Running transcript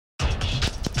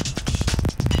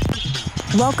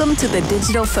Welcome to The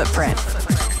Digital Footprint,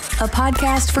 a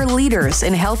podcast for leaders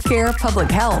in healthcare, public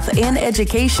health, and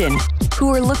education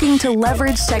who are looking to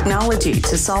leverage technology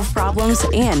to solve problems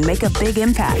and make a big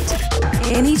impact.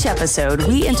 In each episode,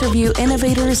 we interview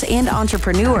innovators and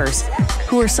entrepreneurs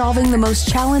who are solving the most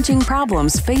challenging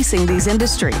problems facing these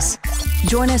industries.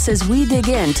 Join us as we dig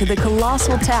into the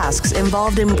colossal tasks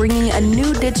involved in bringing a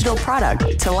new digital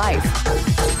product to life.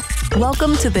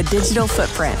 Welcome to The Digital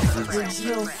Footprint.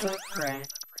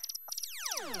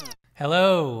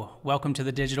 Hello, welcome to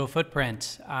The Digital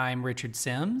Footprint. I'm Richard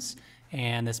Sims,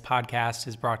 and this podcast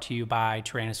is brought to you by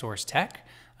Tyrannosaurus Tech,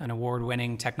 an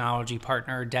award-winning technology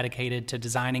partner dedicated to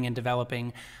designing and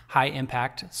developing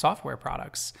high-impact software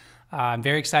products. I'm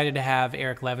very excited to have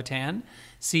Eric Levitan,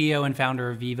 CEO and founder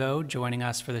of Vivo, joining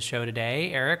us for the show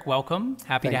today. Eric, welcome.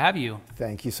 Happy to have you.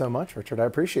 Thank you so much, Richard. I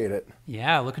appreciate it.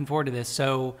 Yeah, looking forward to this.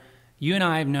 So you and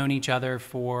I have known each other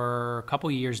for a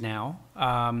couple years now.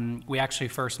 We actually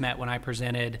first met when I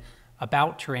presented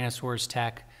about Tyrannosaurus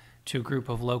Tech to a group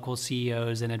of local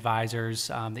CEOs and advisors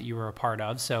that you were a part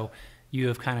of. So you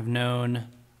have kind of known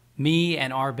me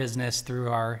and our business through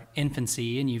our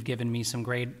infancy, and you've given me some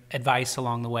great advice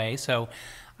along the way. So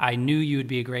I knew you would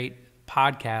be a great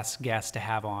podcast guest to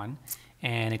have on,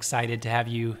 and excited to have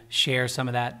you share some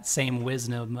of that same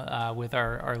wisdom with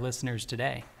our listeners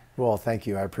today. Well, thank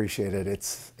you. I appreciate it.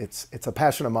 It's a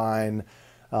passion of mine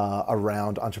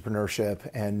around entrepreneurship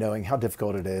and knowing how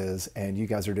difficult it is. And you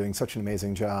guys are doing such an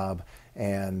amazing job,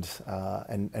 and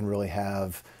really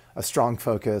have a strong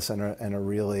focus and a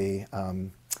really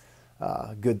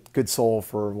good soul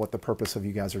for what the purpose of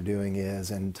you guys are doing is.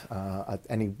 And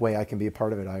any way I can be a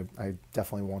part of it, I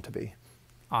definitely want to be.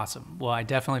 Awesome. Well, I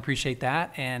definitely appreciate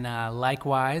that. And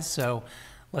likewise. So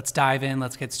let's dive in.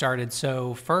 Let's get started.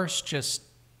 So first, just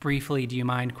briefly, do you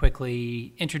mind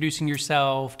quickly introducing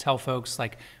yourself? Tell folks,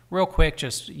 like, real quick,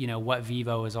 just, what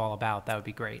Vivo is all about. That would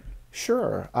be great.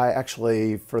 Sure. I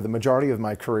actually, for the majority of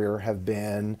my career, have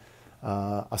been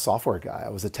a software guy. I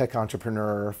was a tech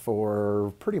entrepreneur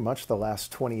for pretty much the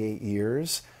last 28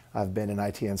 years. I've been in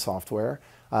IT and software.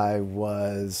 I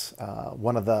was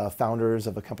one of the founders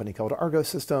of a company called Argo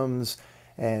Systems,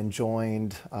 and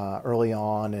joined early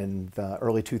on in the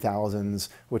early 2000s,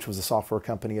 which was a software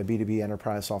company, a B2B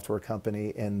enterprise software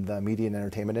company in the media and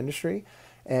entertainment industry,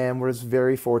 and was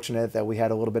very fortunate that we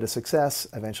had a little bit of success.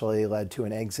 Eventually led to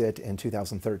an exit in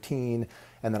 2013,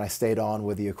 and then I stayed on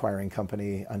with the acquiring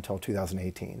company until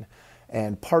 2018.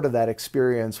 And part of that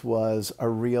experience was a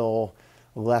real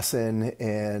lesson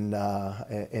in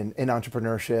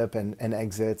entrepreneurship and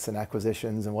exits and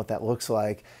acquisitions and what that looks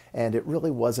like. And it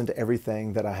really wasn't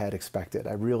everything that I had expected.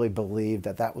 I really believed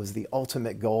that was the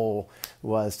ultimate goal,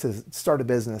 was to start a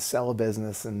business, sell a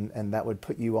business, and that would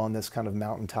put you on this kind of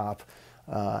mountaintop.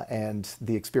 And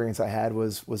the experience I had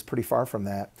was pretty far from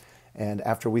that. And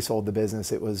after we sold the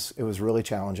business, it was really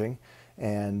challenging.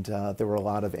 And there were a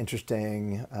lot of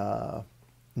interesting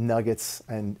nuggets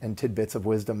and tidbits of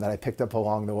wisdom that I picked up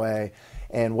along the way.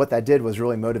 And what that did was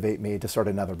really motivate me to start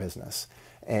another business.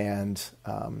 And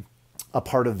a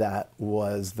part of that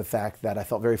was the fact that I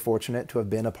felt very fortunate to have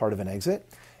been a part of an exit.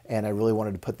 And I really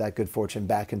wanted to put that good fortune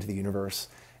back into the universe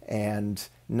and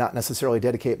not necessarily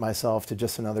dedicate myself to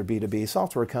just another B2B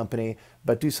software company,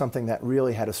 but do something that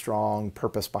really had a strong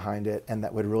purpose behind it and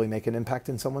that would really make an impact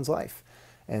in someone's life.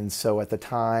 And so at the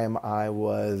time, I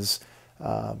was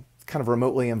kind of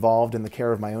remotely involved in the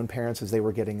care of my own parents as they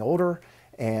were getting older,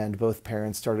 and both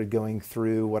parents started going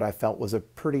through what I felt was a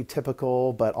pretty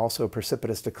typical but also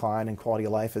precipitous decline in quality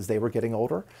of life as they were getting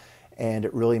older. And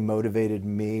it really motivated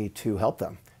me to help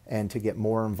them and to get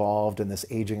more involved in this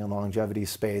aging and longevity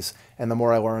space. And the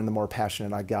more I learned, the more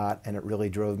passionate I got, and it really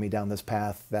drove me down this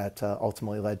path that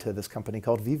ultimately led to this company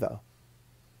called Vivo.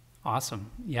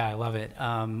 Awesome. Yeah, I love it.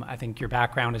 I think your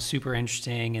background is super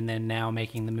interesting, and then now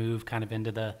making the move kind of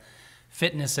into the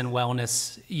fitness and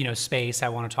wellness, space. I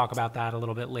want to talk about that a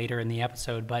little bit later in the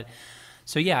episode. But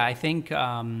so yeah, I think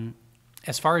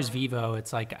as far as Vivo,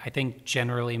 it's like, I think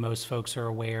generally most folks are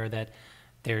aware that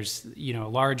there's, a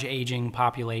large aging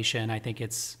population. I think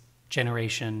it's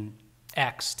Generation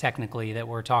X technically that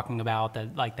we're talking about,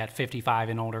 that 55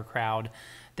 and older crowd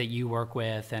that you work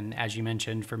with. And as you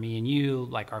mentioned, for me and you,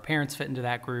 like, our parents fit into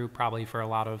that group, probably for a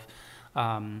lot of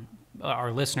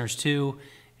our listeners too.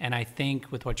 And I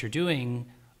think with what you're doing,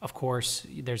 of course,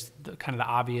 there's kind of the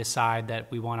obvious side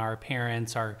that we want our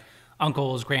parents, our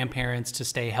uncles, grandparents to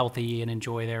stay healthy and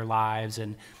enjoy their lives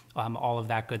and all of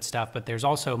that good stuff. But there's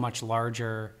also much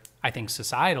larger, I think,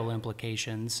 societal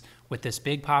implications with this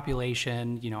big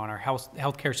population, on our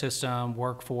healthcare system,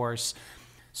 workforce.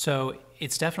 So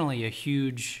it's definitely a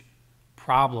huge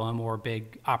problem or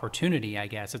big opportunity, I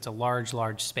guess. It's a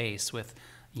large space with,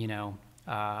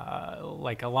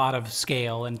 like a lot of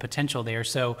scale and potential there.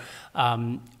 So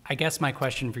I guess my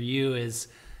question for you is,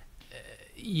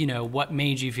 what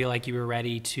made you feel like you were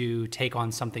ready to take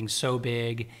on something so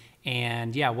big?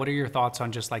 And yeah, what are your thoughts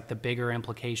on just like the bigger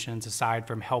implications aside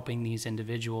from helping these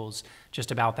individuals,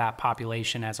 just about that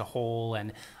population as a whole,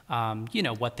 and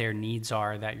what their needs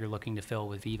are that you're looking to fill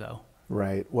with Vivo?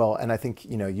 Right. Well, and I think,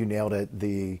 you nailed it.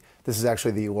 This is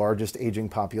actually the largest aging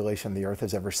population the Earth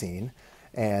has ever seen.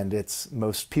 And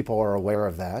most people are aware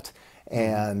of that.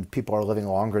 And people are living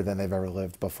longer than they've ever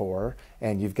lived before.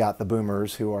 And you've got the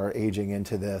boomers who are aging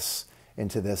into this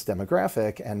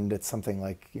demographic, and it's something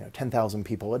like 10,000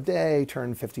 people a day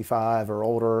turn 55 or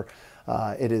older.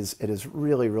 It is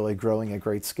really, really growing at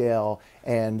great scale.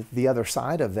 And the other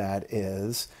side of that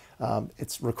is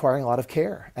it's requiring a lot of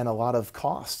care and a lot of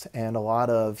cost and a lot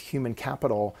of human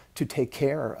capital to take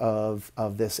care of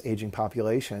this aging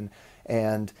population.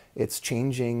 And it's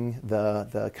changing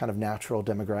the kind of natural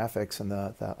demographics and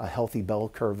a healthy bell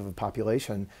curve of a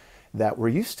population that we're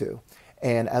used to.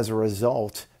 And as a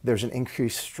result, there's an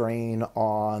increased strain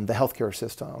on the healthcare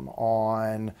system,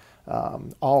 on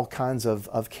all kinds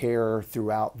of care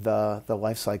throughout the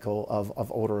life cycle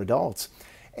of older adults.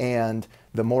 And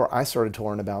the more I started to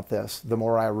learn about this, the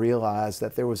more I realized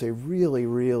that there was a really,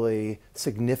 really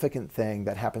significant thing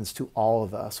that happens to all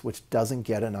of us, which doesn't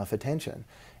get enough attention.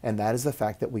 And that is the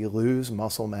fact that we lose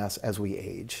muscle mass as we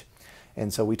age.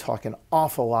 And so we talk an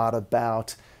awful lot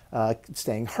about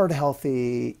staying heart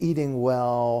healthy, eating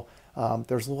well.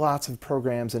 There's lots of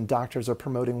programs and doctors are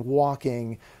promoting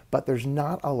walking, but there's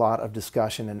not a lot of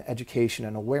discussion and education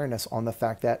and awareness on the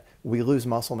fact that we lose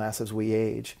muscle mass as we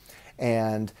age.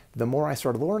 And the more I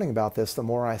started learning about this, the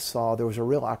more I saw there was a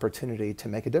real opportunity to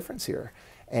make a difference here.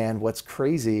 And what's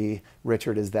crazy,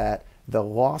 Richard, is that the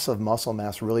loss of muscle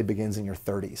mass really begins in your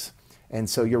 30s. And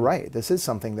so you're right, this is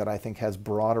something that I think has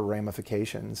broader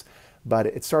ramifications, but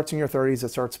it starts in your 30s, it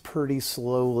starts pretty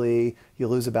slowly. You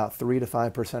lose about 3 to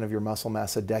 5% of your muscle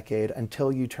mass a decade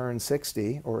until you turn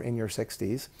 60 or in your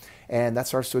 60s, and that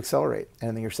starts to accelerate.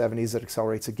 And in your 70s, it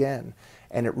accelerates again.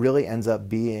 And it really ends up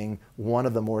being one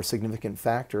of the more significant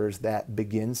factors that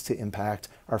begins to impact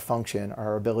our function,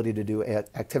 our ability to do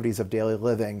activities of daily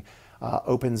living,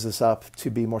 opens us up to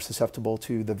be more susceptible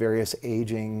to the various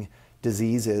aging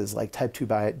diseases like type 2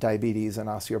 diabetes and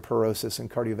osteoporosis and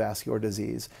cardiovascular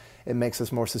disease. It makes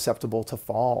us more susceptible to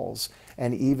falls,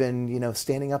 and even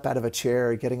standing up out of a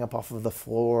chair, getting up off of the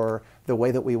floor, the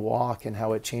way that we walk and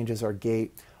how it changes our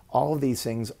gait. All of these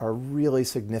things are really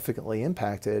significantly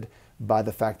impacted by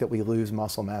the fact that we lose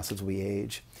muscle mass as we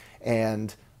age.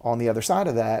 And on the other side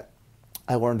of that,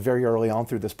 I learned very early on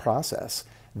through this process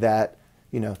that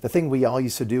the thing we all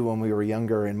used to do when we were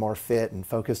younger and more fit and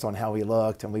focused on how we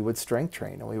looked, and we would strength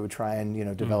train and we would try and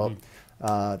develop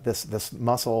this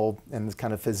muscle and this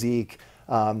kind of physique.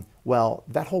 Well,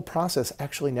 that whole process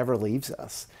actually never leaves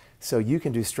us. So you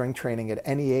can do strength training at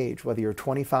any age, whether you're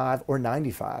 25 or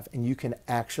 95, and you can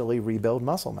actually rebuild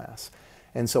muscle mass.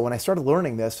 And so when I started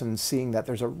learning this and seeing that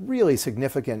there's a really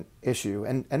significant issue,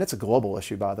 and it's a global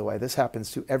issue, by the way, this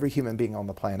happens to every human being on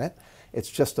the planet. It's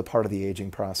just a part of the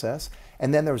aging process.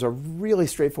 And then there was a really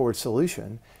straightforward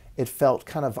solution. It felt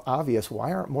kind of obvious,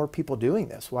 why aren't more people doing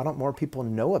this? Why don't more people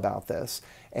know about this?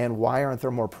 And why aren't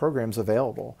there more programs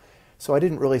available? So I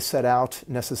didn't really set out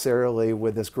necessarily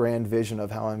with this grand vision of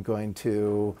how I'm going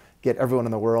to get everyone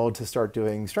in the world to start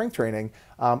doing strength training.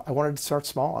 I wanted to start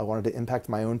small. I wanted to impact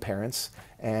my own parents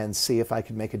and see if I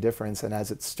could make a difference. And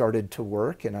as it started to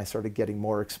work and I started getting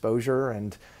more exposure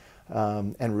and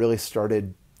really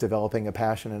started developing a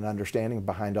passion and understanding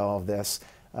behind all of this,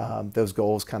 those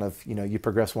goals kind of, you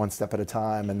progress one step at a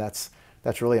time. And that's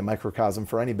really a microcosm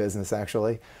for any business,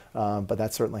 actually. But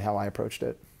that's certainly how I approached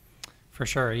it. For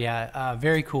sure, yeah,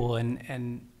 very cool,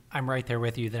 and I'm right there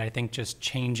with you that I think just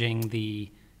changing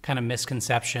the kind of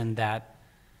misconception that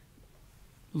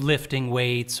lifting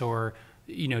weights or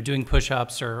doing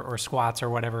push-ups or squats or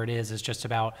whatever it is just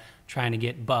about trying to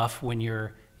get buff when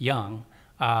you're young,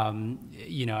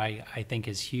 I think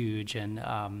is huge, and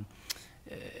I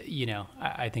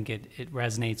think it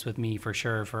resonates with me for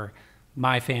sure, for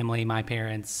my family, my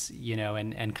parents,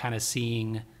 and kind of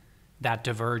seeing that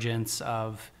divergence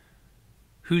of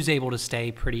who's able to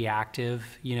stay pretty active,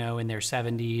 in their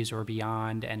 70s or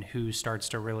beyond, and who starts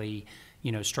to really,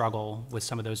 struggle with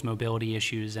some of those mobility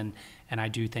issues. And I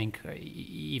do think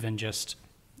even just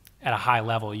at a high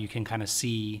level, you can kind of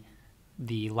see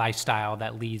the lifestyle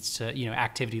that leads to,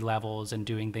 activity levels and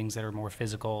doing things that are more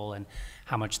physical, and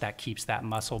how much that keeps that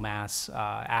muscle mass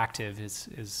active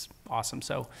is awesome.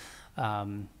 So,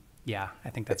 yeah, I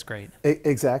think that's great.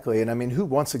 Exactly. And I mean, who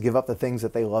wants to give up the things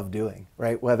that they love doing,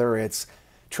 right? Whether it's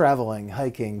traveling,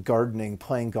 hiking, gardening,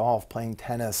 playing golf, playing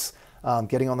tennis,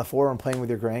 getting on the floor and playing with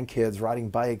your grandkids, riding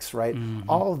bikes, right?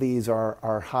 All of these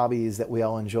are hobbies that we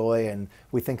all enjoy, and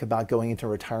we think about going into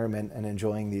retirement and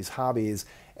enjoying these hobbies.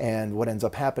 And what ends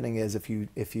up happening is if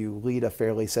you lead a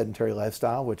fairly sedentary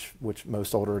lifestyle, which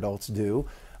most older adults do,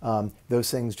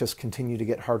 those things just continue to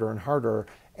get harder and harder.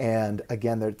 And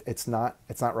again, it's not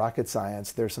rocket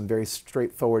science. There's some very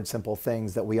straightforward, simple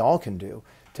things that we all can do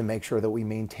to make sure that we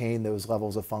maintain those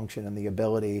levels of function and the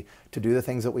ability to do the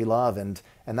things that we love. And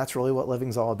that's really what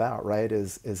living's all about, right?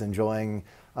 Is enjoying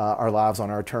our lives on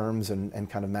our terms and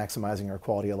kind of maximizing our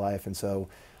quality of life. And so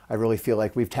I really feel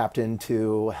like we've tapped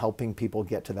into helping people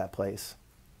get to that place.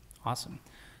 Awesome.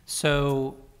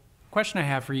 So question I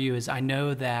have for you is, I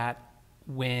know that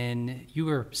when you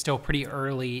were still pretty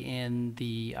early in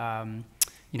the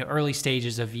early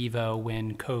stages of Vivo,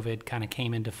 when COVID kind of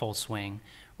came into full swing,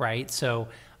 right? So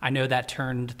I know that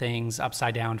turned things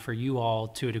upside down for you all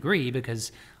to a degree,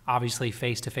 because obviously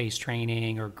face-to-face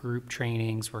training or group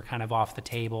trainings were kind of off the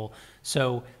table.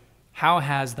 So how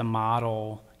has the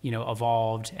model,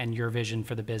 evolved, and your vision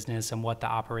for the business and what the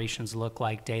operations look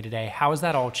like day to day? How has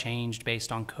that all changed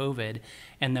based on COVID?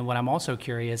 And then what I'm also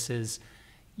curious is,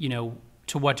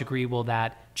 to what degree will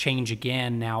that change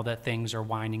again now that things are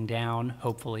winding down,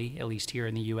 hopefully, at least here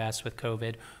in the US with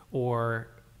COVID, or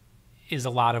is a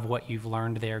lot of what you've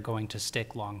learned there going to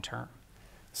stick long term?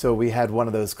 So we had one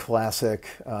of those classic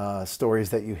stories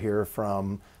that you hear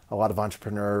from a lot of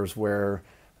entrepreneurs where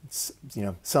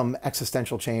some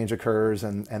existential change occurs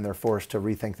and they're forced to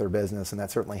rethink their business. And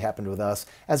that certainly happened with us,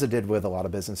 as it did with a lot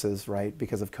of businesses, right,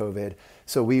 because of COVID.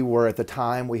 So we were, at the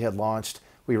time,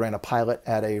 we ran a pilot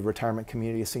at a retirement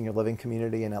community, a senior living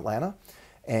community in Atlanta.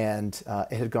 And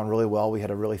it had gone really well. We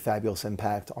had a really fabulous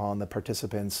impact on the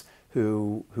participants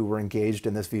who were engaged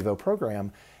in this Vivo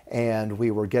program. And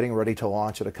we were getting ready to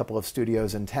launch at a couple of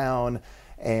studios in town.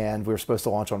 And we were supposed to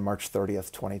launch on March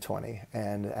 30th, 2020.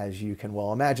 And as you can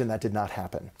well imagine, that did not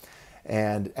happen.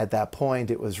 And at that point,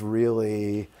 it was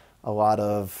really a lot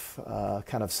of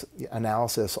kind of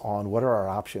analysis on what are our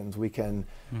options. We can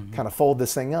kind of fold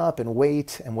this thing up and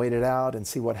wait it out and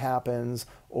see what happens,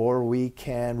 or we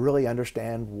can really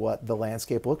understand what the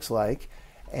landscape looks like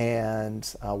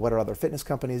and what are other fitness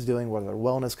companies doing, what are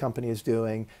wellness companies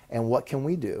doing, and what can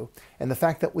we do. And the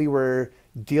fact that we were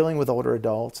dealing with older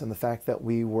adults and the fact that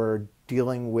we were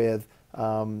dealing with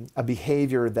a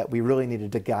behavior that we really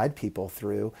needed to guide people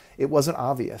through, it wasn't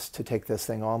obvious to take this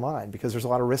thing online because there's a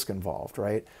lot of risk involved,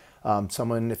 right?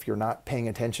 Someone, if you're not paying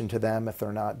attention to them, if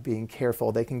they're not being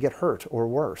careful, they can get hurt or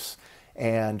worse.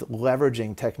 And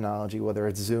leveraging technology, whether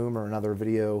it's Zoom or another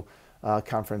video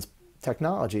conference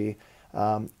technology,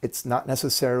 it's not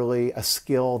necessarily a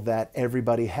skill that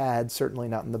everybody had, certainly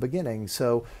not in the beginning.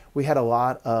 So we had a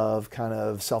lot of kind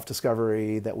of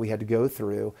self-discovery that we had to go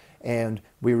through, and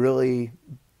we really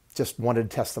just wanted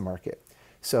to test the market.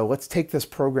 So let's take this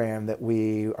program that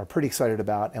we are pretty excited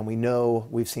about, and we know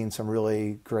we've seen some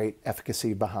really great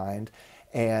efficacy behind,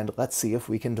 and let's see if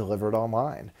we can deliver it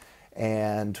online.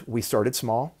 And we started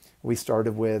small. We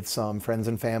started with some friends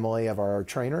and family of our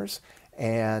trainers,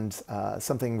 and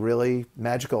something really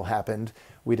magical happened.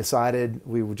 We decided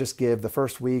we would just give the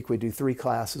first week, we'd do 3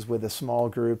 classes with a small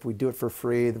group. We'd do it for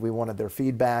free. We wanted their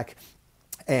feedback.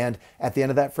 And at the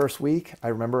end of that first week, I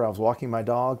remember I was walking my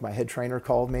dog. My head trainer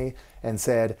called me and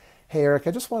said, "Hey, Eric,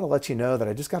 I just want to let you know that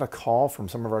I just got a call from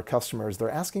some of our customers. They're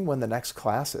asking when the next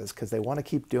class is because they want to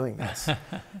keep doing this."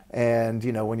 And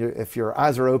if your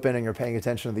eyes are open and you're paying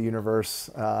attention to the universe,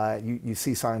 you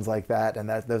see signs like that, and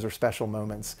those are special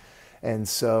moments. And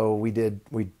so we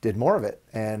did more of it,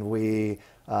 and we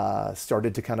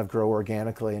started to kind of grow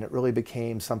organically, and it really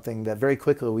became something that very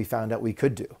quickly we found out we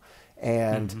could do.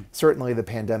 And certainly the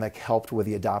pandemic helped with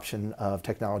the adoption of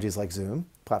technologies like Zoom,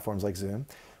 platforms like Zoom,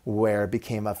 where it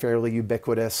became a fairly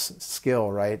ubiquitous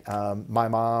skill, right? My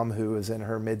mom, who is in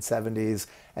her mid-70s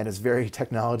and is very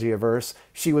technology averse,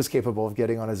 she was capable of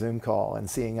getting on a Zoom call and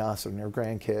seeing us and her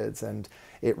grandkids, and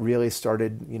it really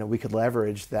started, we could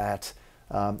leverage that.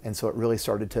 And so it really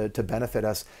started to benefit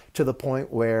us to the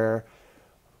point where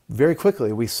very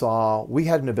quickly we saw we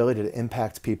had an ability to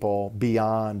impact people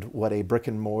beyond what a brick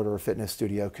and mortar fitness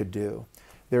studio could do.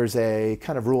 There's a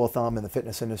kind of rule of thumb in the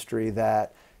fitness industry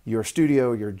that your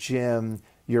studio, your gym,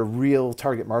 your real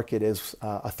target market is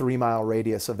a 3-mile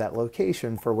radius of that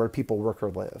location for where people work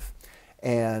or live.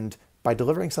 And by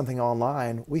delivering something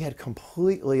online, we had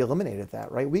completely eliminated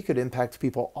that, right? We could impact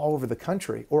people all over the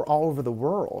country or all over the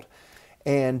world.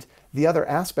 And the other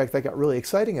aspect that got really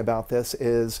exciting about this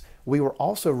is we were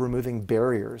also removing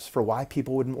barriers for why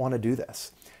people wouldn't want to do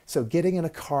this. So getting in a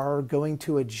car, going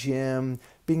to a gym,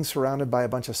 being surrounded by a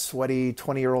bunch of sweaty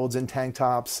 20-year-olds in tank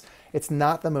tops, it's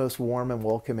not the most warm and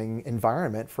welcoming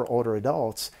environment for older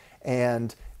adults.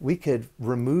 And we could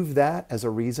remove that as a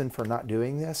reason for not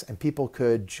doing this, and people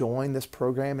could join this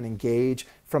program and engage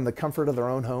from the comfort of their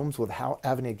own homes without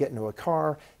having to get into a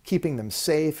car, keeping them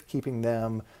safe, keeping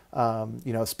them,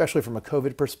 especially from a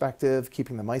COVID perspective,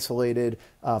 keeping them isolated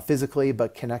physically,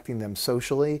 but connecting them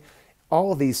socially.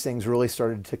 All of these things really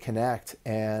started to connect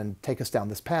and take us down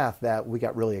this path that we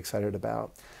got really excited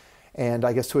about. And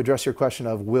I guess to address your question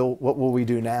of what will we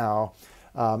do now,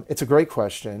 it's a great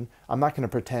question. I'm not going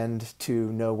to pretend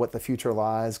to know what the future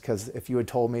lies, because if you had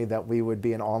told me that we would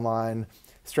be an online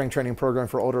strength training program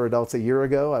for older adults a year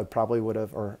ago, I probably would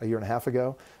have, or a year and a half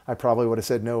ago, I probably would have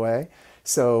said no way.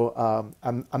 So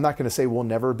I'm not going to say we'll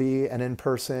never be an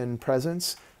in-person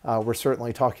presence. We're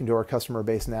certainly talking to our customer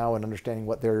base now and understanding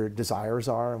what their desires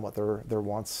are and what their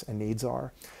wants and needs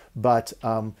are. But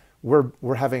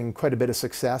we're having quite a bit of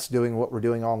success doing what we're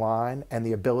doing online, and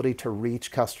the ability to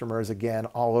reach customers again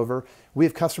all over. We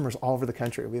have customers all over the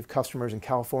country. We have customers in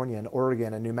California and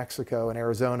Oregon and New Mexico and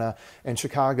Arizona and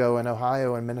Chicago and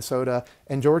Ohio and Minnesota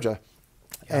and Georgia.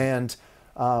 Yeah. And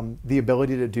the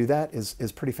ability to do that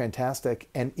is pretty fantastic.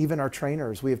 And even our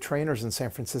trainers, we have trainers in San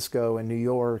Francisco and New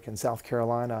York and South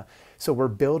Carolina. So we're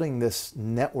building this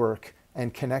network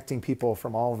and connecting people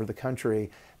from all over the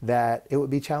country that it would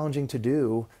be challenging to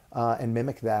do and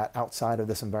mimic that outside of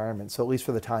this environment. So at least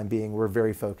for the time being, we're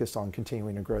very focused on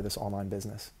continuing to grow this online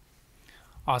business.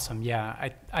 Awesome. Yeah,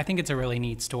 I think it's a really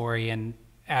neat story. And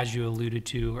as you alluded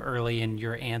to early in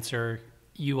your answer,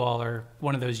 you all are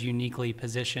one of those uniquely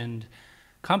positioned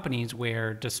companies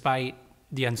where, despite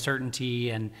the uncertainty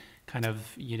and kind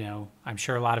of, I'm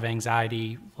sure a lot of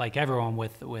anxiety, like everyone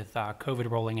with COVID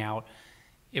rolling out,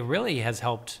 it really has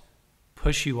helped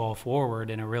push you all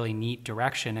forward in a really neat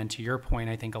direction. And to your point,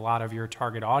 I think a lot of your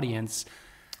target audience,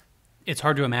 it's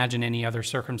hard to imagine any other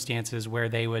circumstances where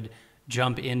they would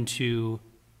jump into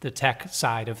the tech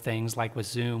side of things, like with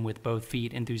Zoom, with both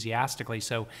feet enthusiastically.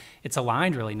 So it's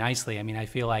aligned really nicely. I mean, I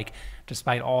feel like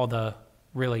despite all the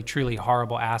really truly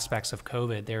horrible aspects of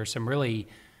COVID, there are some really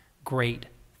great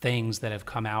things that have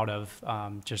come out of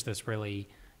just this really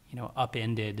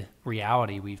upended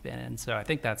reality we've been in. So I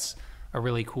think that's a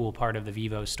really cool part of the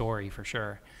Vivo story for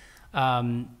sure.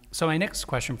 So my next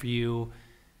question for you,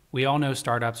 we all know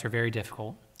startups are very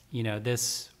difficult.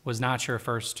 This was not your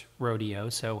first rodeo,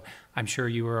 so I'm sure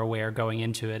you were aware going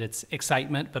into it. It's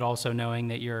excitement, but also knowing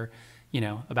that you're,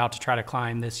 about to try to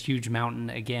climb this huge mountain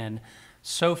again.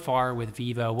 So far with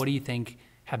Vivo, what do you think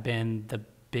have been the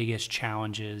biggest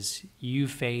challenges you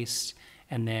faced?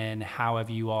 And then how have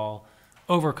you all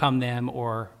overcome them,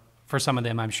 or for some of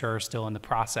them, I'm sure, are still in the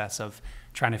process of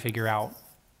trying to figure out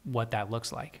what that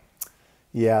looks like?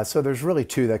 Yeah, so there's really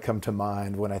two that come to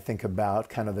mind when I think about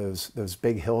kind of those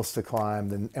big hills to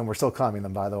climb, and we're still climbing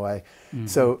them, by the way. Mm-hmm.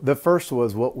 So the first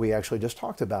was what we actually just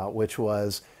talked about, which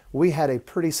was we had a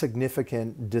pretty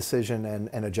significant decision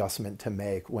and adjustment to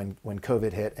make when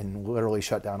COVID hit and literally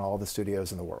shut down all the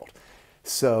studios in the world.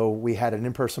 So we had an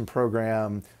in-person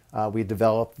program. We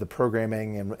developed the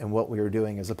programming and what we were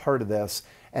doing as a part of this.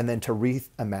 And then to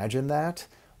reimagine that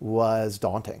was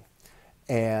daunting.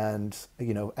 And,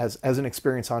 as an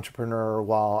experienced entrepreneur,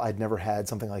 while I'd never had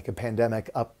something like a pandemic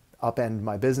upend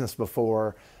my business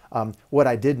before, what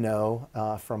I did know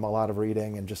from a lot of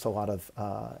reading and just a lot of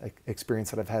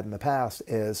experience that I've had in the past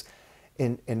is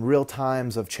in real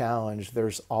times of challenge,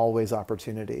 there's always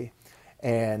opportunity,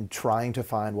 and trying to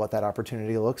find what that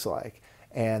opportunity looks like.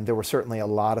 And there were certainly a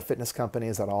lot of fitness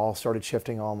companies that all started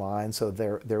shifting online. So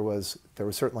there was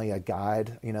certainly a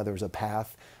guide, there was a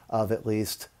path of at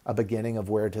least a beginning of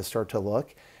where to start to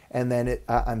look. And then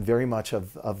I'm very much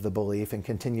of the belief, and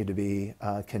continue to be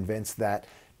convinced, that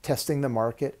testing the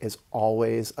market is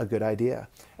always a good idea,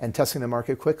 and testing the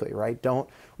market quickly, right?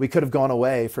 We could have gone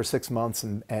away for 6 months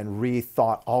and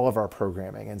rethought all of our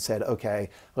programming and said, okay,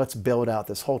 let's build out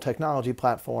this whole technology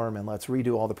platform and let's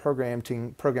redo all the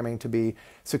programming to be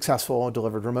successful and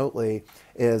delivered remotely.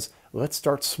 Let's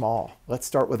start small. Let's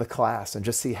start with a class and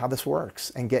just see how this works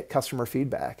and get customer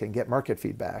feedback and get market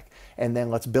feedback. And then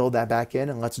let's build that back in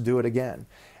and let's do it again.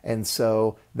 And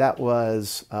so that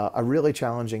was a really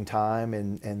challenging time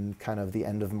in kind of the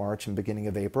end of March and beginning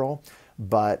of April.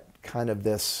 But kind of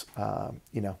this,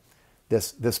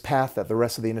 this path that the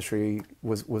rest of the industry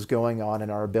was going on,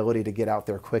 and our ability to get out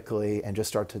there quickly and just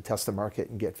start to test the market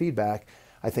and get feedback,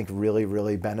 I think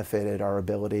really benefited our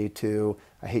ability to,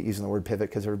 I hate using the word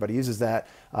pivot because everybody uses that.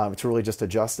 It's really just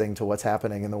adjusting to what's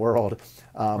happening in the world.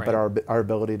 Right. But our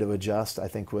ability to adjust, I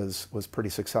think, was pretty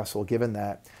successful given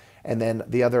that. And then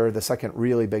the second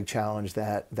really big challenge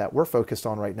that we're focused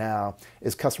on right now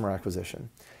is customer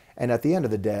acquisition. And at the end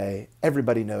of the day,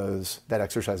 everybody knows that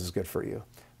exercise is good for you,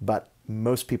 but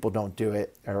most people don't do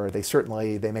it, or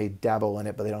they may dabble in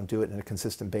it, but they don't do it on a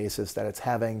consistent basis, that it's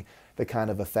having the kind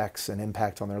of effects and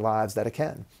impact on their lives that it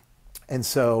can. And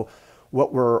so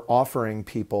what we're offering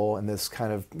people in this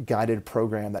kind of guided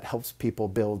program that helps people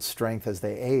build strength as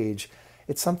they age,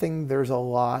 it's something there's a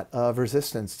lot of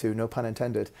resistance to, no pun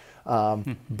intended,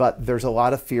 but there's a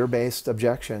lot of fear-based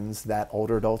objections that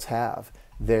older adults have.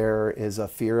 There is a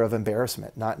fear of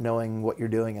embarrassment, not knowing what you're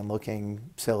doing and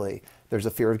looking silly. There's a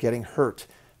fear of getting hurt.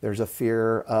 There's a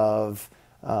fear of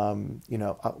a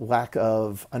lack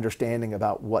of understanding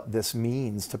about what this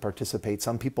means to participate.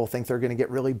 Some people think they're going to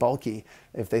get really bulky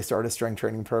if they start a strength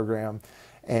training program,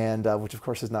 and which of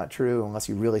course is not true unless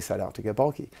you really set out to get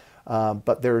bulky.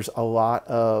 But there's a lot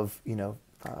of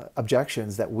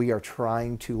objections that we are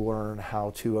trying to learn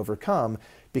how to overcome,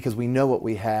 because we know what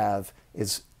we have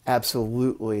is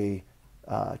absolutely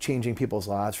changing people's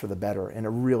lives for the better in a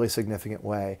really significant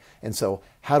way. And so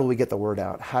how do we get the word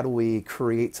out? How do we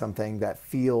create something that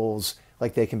feels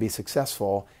like they can be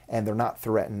successful and they're not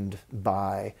threatened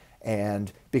by?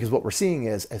 And because what we're seeing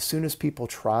is, as soon as people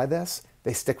try this,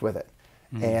 they stick with it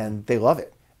and they love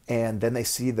it. And then they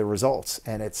see the results,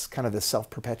 and it's kind of this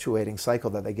self-perpetuating cycle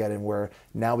that they get in, where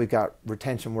now we've got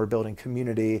retention, we're building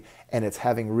community, and it's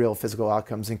having real physical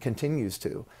outcomes and continues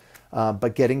to.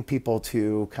 But getting people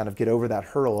to kind of get over that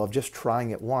hurdle of just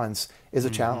trying it once is a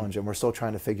challenge, and we're still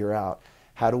trying to figure out,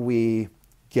 how do we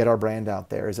get our brand out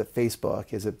there? Is it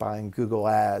Facebook? Is it buying Google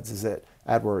ads? Is it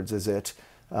AdWords? Is it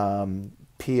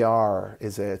PR?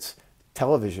 Is it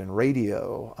television,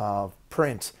 radio,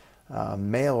 print,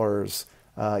 mailers?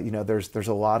 There's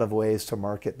a lot of ways to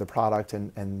market the product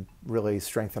and really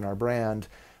strengthen our brand.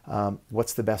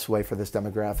 What's the best way for this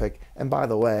demographic? And by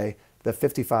the way, the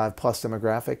 55 plus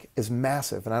demographic is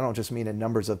massive. And I don't just mean in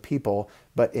numbers of people,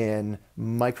 but in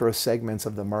micro segments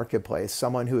of the marketplace.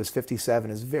 Someone who is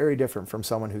 57 is very different from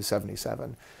someone who's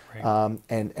 77. Right.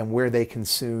 And where they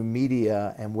consume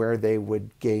media and where they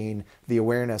would gain the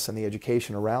awareness and the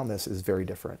education around this is very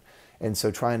different. And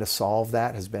so trying to solve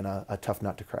that has been a tough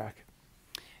nut to crack.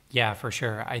 Yeah, for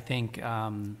sure. I think,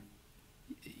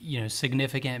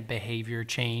 significant behavior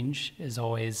change is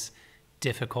always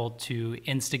difficult to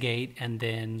instigate and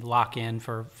then lock in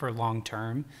for long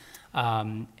term.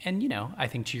 I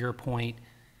think to your point,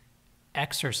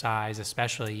 exercise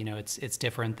especially, it's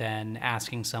different than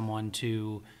asking someone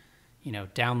to,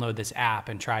 download this app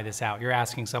and try this out. You're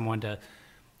asking someone to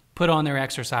put on their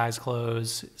exercise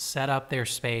clothes, set up their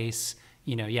space,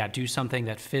 do something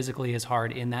that physically is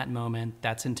hard in that moment,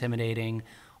 that's intimidating,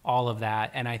 all of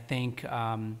that. And I think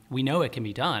we know it can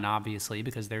be done, obviously,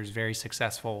 because there's very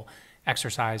successful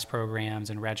exercise programs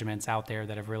and regimens out there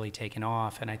that have really taken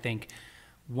off. And I think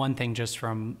one thing, just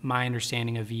from my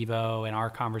understanding of Vivo and our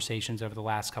conversations over the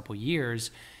last couple of years,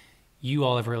 you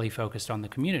all have really focused on the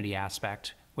community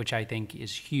aspect, which I think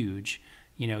is huge.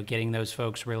 Getting those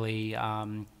folks really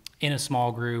in a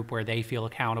small group where they feel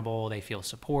accountable, they feel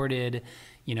supported.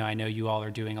 I know you all are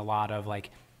doing a lot of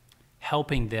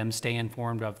helping them stay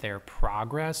informed of their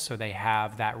progress, so they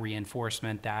have that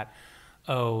reinforcement that,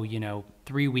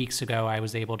 3 weeks ago I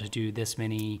was able to do this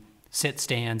many sit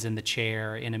stands in the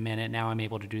chair in a minute. Now I'm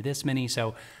able to do this many.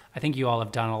 So I think you all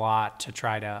have done a lot to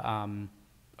try to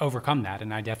overcome that.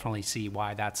 And I definitely see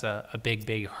why that's a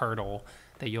big hurdle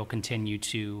that you'll continue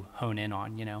to hone in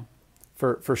on,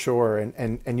 For sure.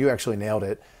 And you actually nailed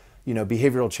it.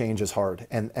 Behavioral change is hard.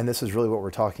 And this is really what we're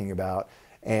talking about.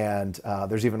 And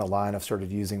there's even a line I've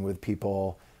started using with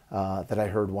people that I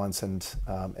heard once, and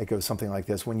it goes something like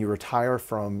this: when you retire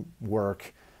from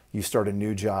work, you start a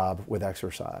new job with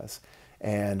exercise.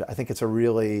 And I think it's a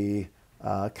really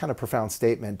kind of profound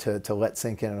statement to let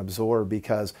sink in and absorb,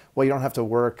 because, well, you don't have to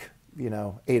work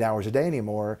 8 hours a day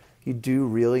anymore. You do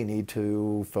really need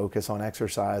to focus on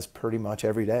exercise pretty much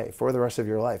every day for the rest of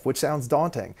your life, which sounds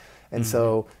daunting. And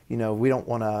so, we don't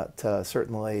want to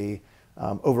certainly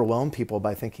overwhelm people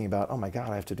by thinking about, oh my God,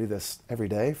 I have to do this every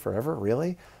day forever,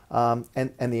 really?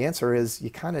 And the answer is you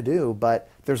kind of do, but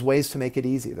there's ways to make it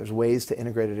easy. There's ways to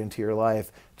integrate it into your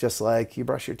life, just like you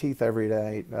brush your teeth every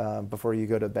day before you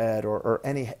go to bed, or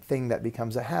anything that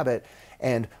becomes a habit.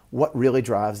 And what really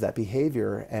drives that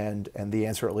behavior, and the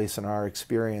answer, at least in our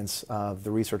experience of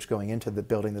the research going into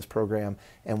building this program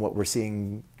and what we're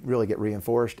seeing really get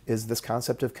reinforced, is this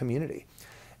concept of community.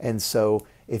 And so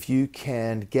if you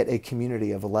can get a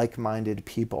community of like-minded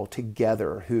people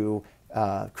together who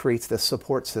creates this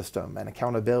support system and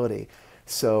accountability.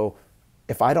 So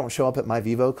if I don't show up at my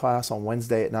Vivo class on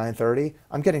Wednesday at 9:30,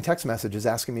 I'm getting text messages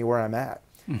asking me where I'm at.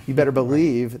 You better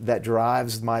believe that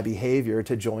drives my behavior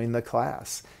to join the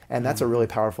class. And that's a really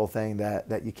powerful thing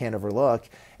that you can't overlook.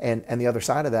 And the other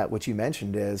side of that, which you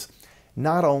mentioned, is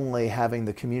not only having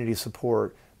the community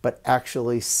support, but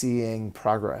actually seeing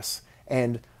progress.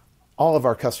 And all of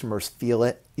our customers feel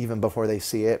it even before they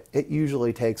see it. It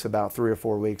usually takes about 3 or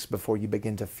 4 weeks before you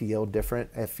begin to feel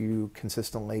different if you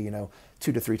consistently,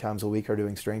 2 to 3 times a week are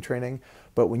doing strength training.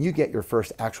 But when you get your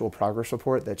first actual progress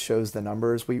report that shows the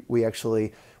numbers, we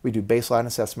do baseline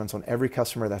assessments on every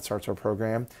customer that starts our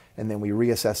program, and then we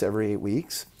reassess every 8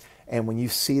 weeks. And when you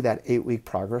see that 8-week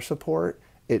progress report,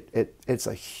 it's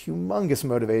a humongous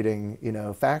motivating,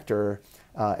 factor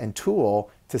and tool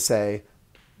to say,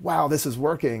 wow, this is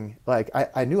working. Like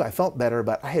I knew I felt better,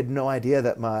 but I had no idea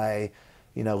that my,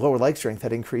 lower leg strength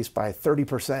had increased by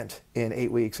 30% in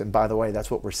 8 weeks. And by the way,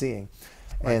 that's what we're seeing.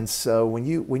 Right. And so when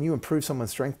you improve someone's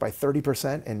strength by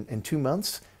 30% in 2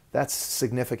 months, that's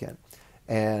significant.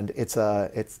 And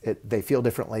they feel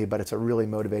differently, but it's a really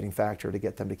motivating factor to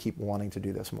get them to keep wanting to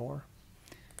do this more.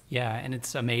 Yeah, and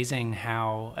it's amazing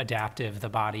how adaptive the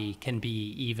body can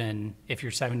be even if you're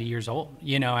 70 years old.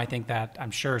 I think that, I'm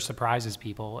sure, surprises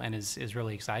people and is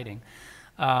really exciting.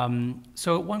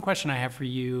 So one question I have for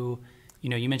you,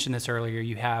 you mentioned this earlier,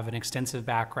 you have an extensive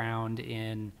background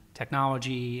in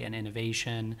technology and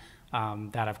innovation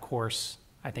that, of course,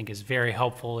 I think is very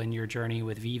helpful in your journey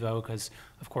with Vivo because,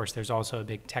 of course, there's also a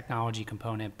big technology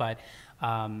component. But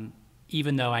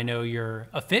even though I know you're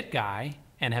a fit guy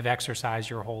and have exercised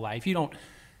your whole life, you don't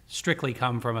strictly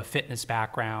come from a fitness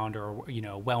background or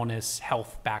wellness,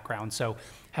 health background. So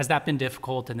has that been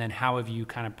difficult? And then how have you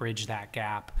kind of bridged that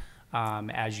gap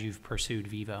as you've pursued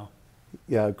Vivo?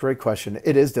 Yeah, great question.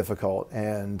 It is difficult.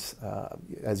 And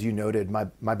as you noted,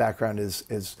 my background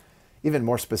is even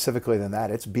more specifically than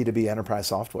that. It's B2B enterprise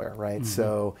software, right? Mm-hmm.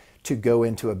 So to go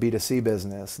into a B2C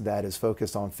business that is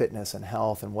focused on fitness and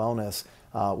health and wellness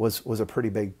was a pretty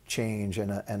big change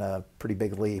and a pretty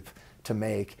big leap to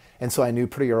make. And so I knew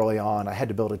pretty early on I had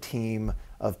to build a team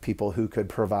of people who could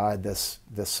provide this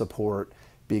support,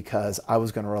 because I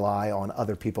was going to rely on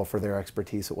other people for their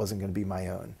expertise. It wasn't going to be my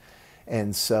own.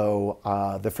 And so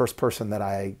the first person that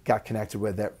I got connected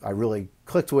with that I really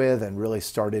clicked with and really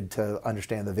started to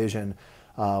understand the vision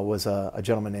was a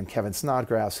gentleman named Kevin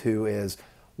Snodgrass, who is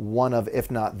one of,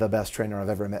 if not the best trainer I've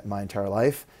ever met in my entire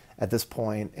life. At this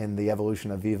point in the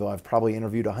evolution of Vivo, I've probably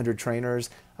interviewed 100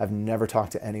 trainers. I've never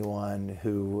talked to anyone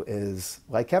who is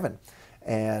like Kevin.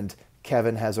 And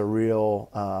Kevin has a real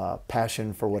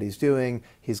passion for what he's doing.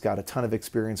 He's got a ton of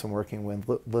experience in working with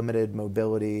limited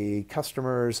mobility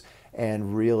customers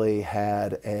and really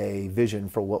had a vision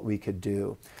for what we could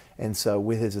do. And so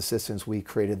with his assistance, we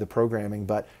created the programming,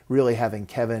 but really having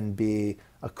Kevin be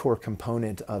a core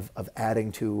component of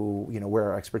adding to where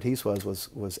our expertise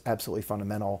was absolutely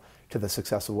fundamental to the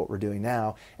success of what we're doing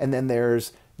now. And then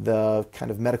there's the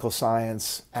kind of medical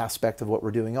science aspect of what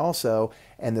we're doing also,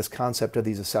 and this concept of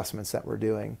these assessments that we're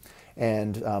doing.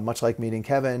 And much like meeting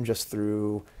Kevin, just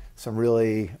through some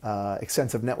really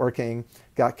extensive networking,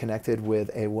 got connected with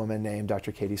a woman named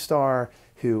Dr. Katie Starr,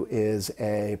 who is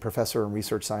a professor and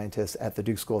research scientist at the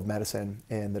Duke School of Medicine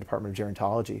in the Department of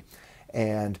Gerontology.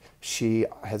 And she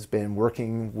has been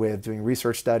working with doing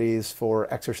research studies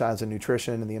for exercise and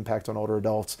nutrition and the impact on older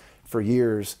adults for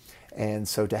years. And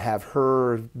so to have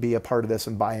her be a part of this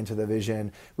and buy into the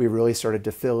vision, we really started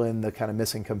to fill in the kind of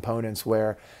missing components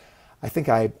where I think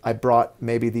I brought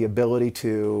maybe the ability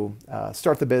to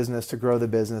start the business, to grow the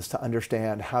business, to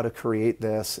understand how to create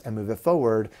this and move it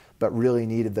forward, but really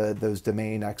needed those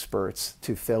domain experts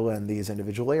to fill in these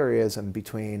individual areas. And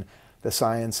between the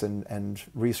science and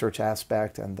research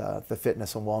aspect and the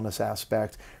fitness and wellness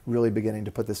aspect, really beginning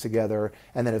to put this together.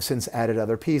 And then have since added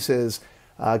other pieces,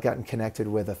 gotten connected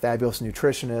with a fabulous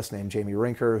nutritionist named Jamie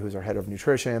Rinker, who's our head of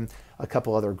nutrition, a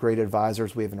couple other great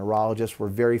advisors. We have a neurologist. We're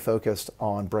very focused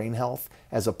on brain health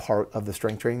as a part of the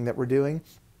strength training that we're doing.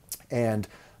 And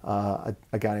a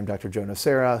guy named Dr. Joe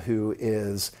Nocera, who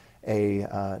is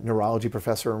a neurology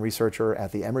professor and researcher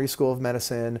at the Emory School of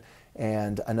Medicine,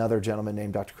 and another gentleman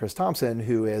named Dr. Chris Thompson,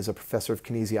 who is a professor of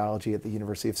kinesiology at the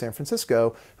University of San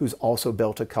Francisco, who's also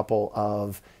built a couple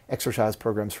of exercise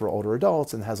programs for older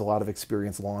adults and has a lot of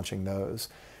experience launching those.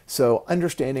 So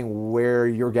understanding where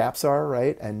your gaps are,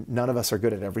 right? And none of us are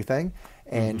good at everything,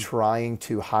 and trying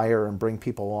to hire and bring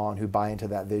people on who buy into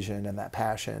that vision and that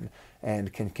passion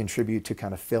and can contribute to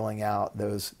kind of filling out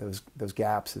those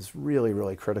gaps is really,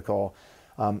 really critical.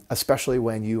 Especially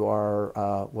when you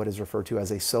are what is referred to as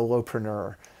a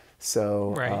solopreneur.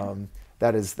 So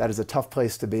that is a tough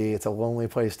place to be. It's a lonely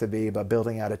place to be, but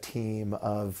building out a team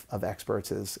of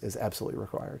experts is absolutely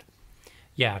required.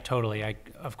 Yeah, totally. I,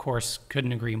 of course,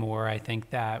 couldn't agree more. I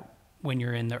think that when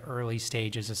you're in the early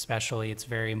stages, especially, it's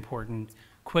very important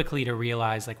quickly to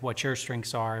realize like what your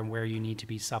strengths are and where you need to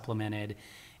be supplemented.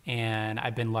 And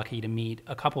I've been lucky to meet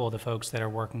a couple of the folks that are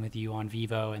working with you on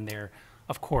Vivo, and they're,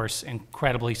 of course,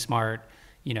 incredibly smart,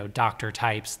 doctor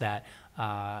types that,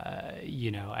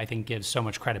 I think gives so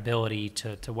much credibility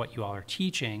to what you all are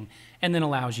teaching, and then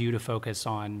allows you to focus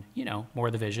on, more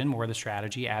of the vision, more of the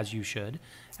strategy, as you should,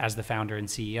 as the founder and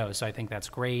CEO. So I think that's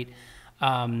great.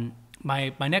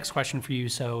 My next question for you,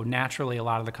 so naturally a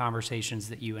lot of the conversations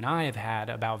that you and I have had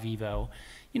about Vivo,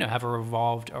 have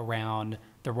revolved around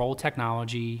the role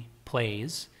technology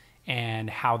plays and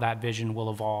how that vision will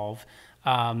evolve.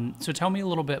 So tell me a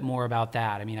little bit more about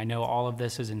that. I mean, I know all of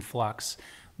this is in flux,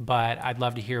 but I'd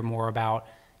love to hear more about,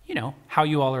 how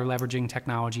you all are leveraging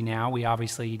technology now. We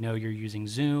obviously know you're using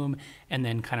Zoom, and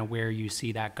then kind of where you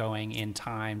see that going in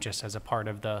time just as a part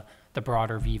of the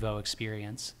broader Vivo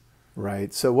experience.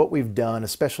 Right. So what we've done,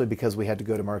 especially because we had to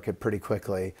go to market pretty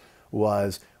quickly,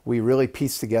 was we really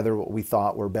pieced together what we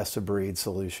thought were best of breed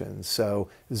solutions. So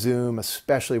Zoom,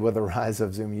 especially with the rise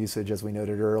of Zoom usage, as we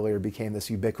noted earlier, became this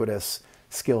ubiquitous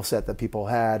skill set that people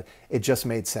had. It just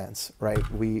made sense, right?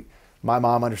 My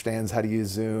mom understands how to use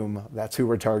Zoom. That's who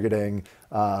we're targeting.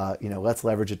 Let's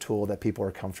leverage a tool that people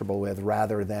are comfortable with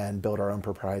rather than build our own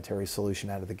proprietary solution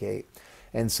out of the gate.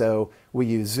 And so we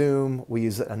use Zoom. We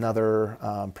use another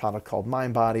product called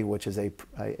MindBody, which is a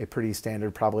pretty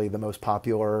standard, probably the most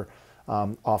popular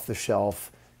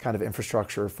off-the-shelf kind of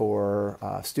infrastructure for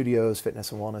studios,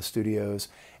 fitness and wellness studios,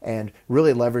 and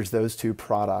really leverage those two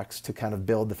products to kind of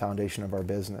build the foundation of our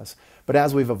business. But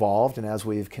as we've evolved and as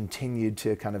we've continued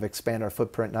to kind of expand our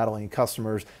footprint, not only in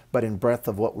customers, but in breadth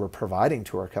of what we're providing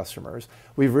to our customers,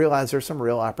 we've realized there's some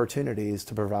real opportunities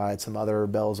to provide some other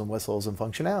bells and whistles and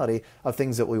functionality of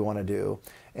things that we want to do.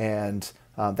 And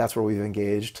that's where we've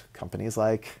engaged companies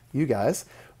like you guys,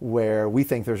 where we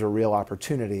think there's a real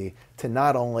opportunity to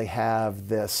not only have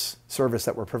this service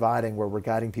that we're providing where we're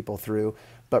guiding people through,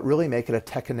 but really make it a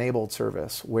tech-enabled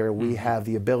service where we have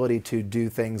the ability to do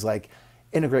things like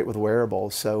integrate with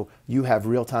wearables, so you have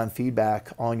real-time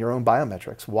feedback on your own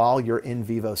biometrics while you're in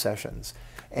Vivo sessions,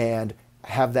 and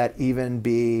have that even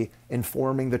be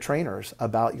informing the trainers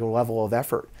about your level of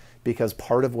effort, because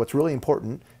part of what's really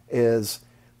important is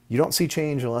you don't see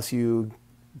change unless you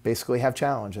basically have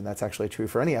challenge, and that's actually true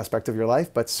for any aspect of your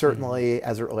life, but certainly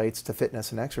as it relates to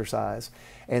fitness and exercise.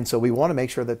 And so we want to make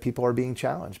sure that people are being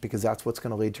challenged, because that's what's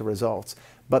going to lead to results.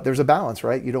 But there's a balance,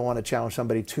 right? You don't want to challenge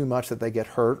somebody too much that they get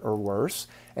hurt or worse.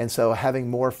 And so having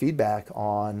more feedback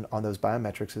on those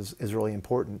biometrics is really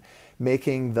important.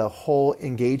 Making the whole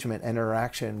engagement and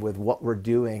interaction with what we're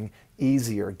doing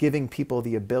easier, giving people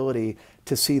the ability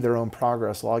to see their own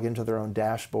progress, log into their own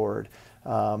dashboard,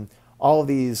 all of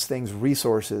these things,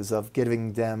 resources of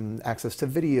giving them access to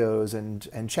videos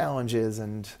and challenges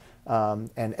and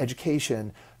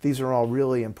education. These are all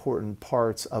really important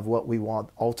parts of what we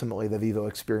want ultimately the Vivo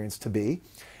experience to be.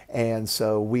 And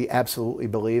so we absolutely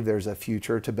believe there's a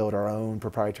future to build our own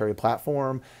proprietary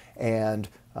platform, and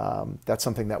that's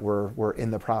something that we're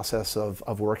in the process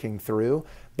of working through.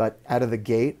 But out of the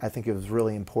gate, I think it was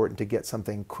really important to get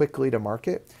something quickly to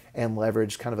market and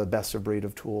leverage kind of a best of breed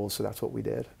of tools. So that's what we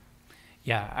did.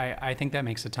 Yeah, I think that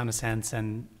makes a ton of sense.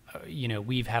 And,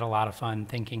 we've had a lot of fun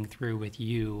thinking through with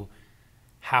you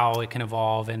how it can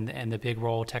evolve and the big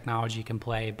role technology can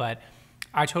play. But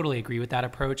I totally agree with that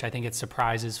approach. I think it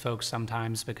surprises folks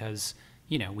sometimes because,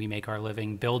 we make our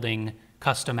living building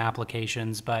custom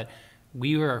applications, but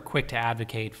we are quick to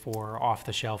advocate for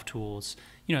off-the-shelf tools,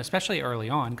 especially early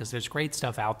on, because there's great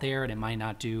stuff out there and it might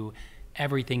not do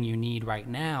everything you need right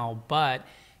now, but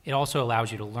it also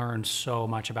allows you to learn so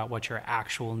much about what your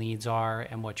actual needs are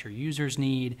and what your users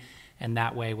need. And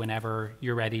that way, whenever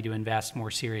you're ready to invest more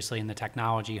seriously in the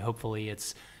technology, hopefully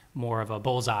it's more of a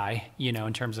bullseye,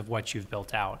 in terms of what you've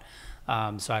built out.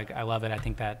 So I love it. I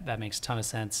think that makes a ton of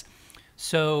sense.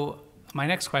 So my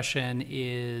next question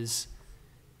is,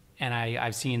 And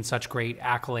I've seen such great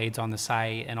accolades on the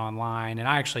site and online. And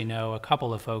I actually know a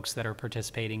couple of folks that are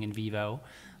participating in Vivo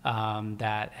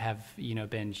that have,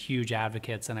 been huge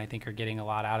advocates and I think are getting a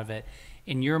lot out of it.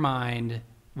 In your mind,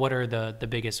 what are the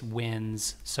biggest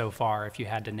wins so far, if you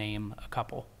had to name a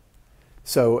couple?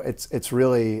 So it's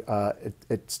really,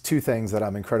 it's two things that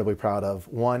I'm incredibly proud of.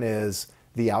 One is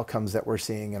the outcomes that we're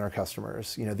seeing in our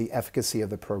customers, the efficacy of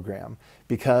the program.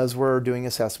 Because we're doing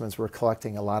assessments, we're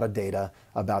collecting a lot of data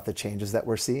about the changes that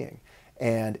we're seeing.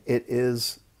 And it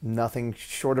is nothing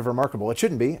short of remarkable. It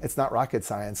shouldn't be. It's not rocket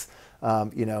science.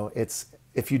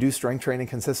 If you do strength training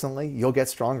consistently, you'll get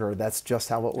stronger. That's just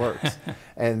how it works.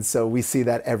 And so we see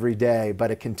that every day, but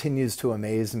it continues to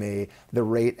amaze me, the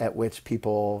rate at which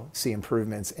people see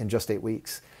improvements in just 8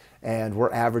 weeks. And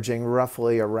we're averaging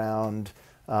roughly around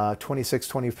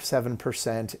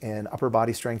 26-27% in upper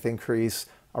body strength increase,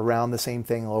 around the same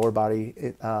thing, lower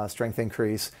body strength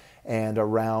increase, and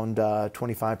around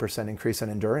 25% increase in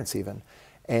endurance even.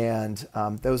 And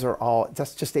those are all,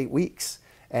 that's just 8 weeks.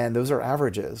 And those are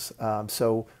averages.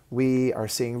 So we are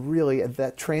seeing really,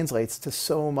 that translates to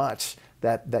so much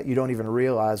that you don't even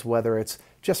realize, whether it's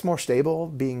just more stable,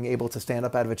 being able to stand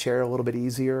up out of a chair a little bit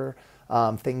easier,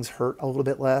 things hurt a little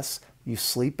bit less, you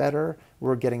sleep better.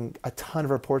 We're getting a ton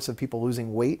of reports of people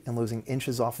losing weight and losing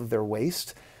inches off of their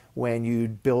waist. When you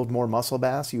build more muscle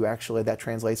mass, that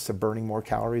translates to burning more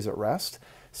calories at rest.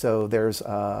 So there's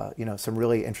some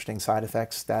really interesting side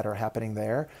effects that are happening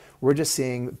there. We're just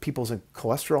seeing people's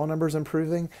cholesterol numbers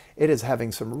improving. It is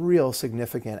having some real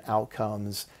significant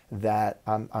outcomes that,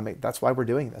 that's why we're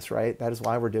doing this, right? That is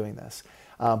why we're doing this.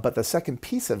 But the second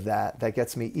piece of that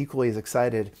gets me equally as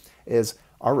excited is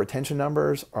our retention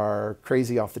numbers are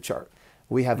crazy off the chart.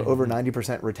 We have over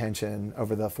 90% retention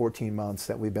over the 14 months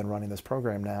that we've been running this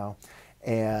program now.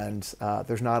 And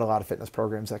there's not a lot of fitness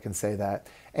programs that can say that.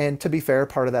 And to be fair,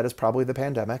 part of that is probably the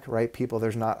pandemic, right?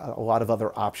 There's not a lot of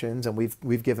other options, and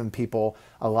we've given people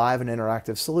a live and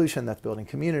interactive solution that's building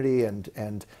community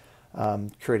and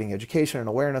creating education and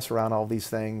awareness around all these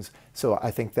things. So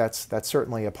I think that's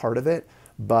certainly a part of it.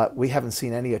 But we haven't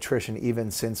seen any attrition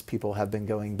even since people have been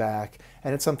going back.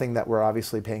 And it's something that we're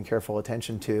obviously paying careful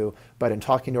attention to. But in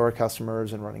talking to our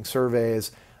customers and running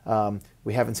surveys,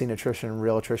 we haven't seen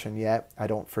real attrition yet. I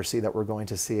don't foresee that we're going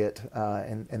to see it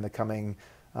in the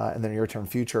near-term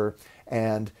future.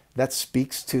 And that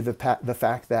speaks to the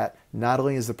fact that not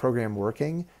only is the program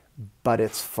working, but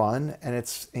it's fun and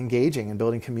it's engaging and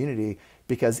building community.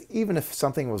 Because even if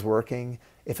something was working,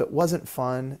 if it wasn't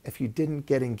fun, if you didn't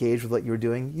get engaged with what you were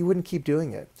doing, you wouldn't keep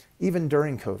doing it, even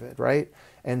during COVID, right?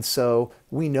 And so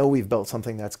we know we've built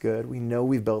something that's good. We know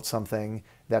we've built something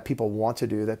that people want to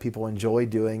do, that people enjoy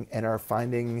doing and are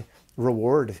finding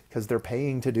reward because they're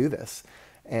paying to do this.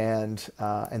 And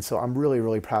so I'm really,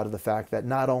 really proud of the fact that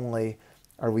not only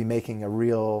are we making a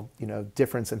real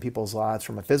difference in people's lives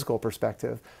from a physical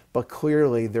perspective, but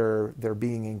clearly they're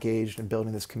being engaged in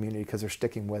building this community because they're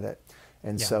sticking with it.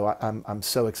 And so I'm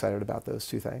so excited about those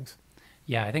two things.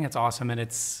 Yeah, I think it's awesome. And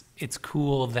it's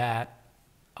cool that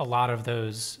a lot of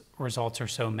those results are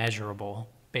so measurable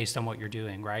based on what you're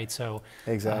doing, right? So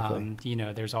exactly.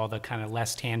 There's all the kind of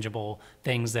less tangible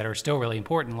things that are still really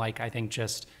important. Like I think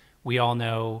just we all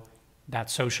know that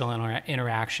social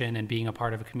interaction and being a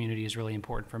part of a community is really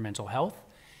important for mental health.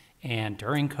 And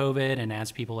during COVID and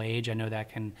as people age, I know that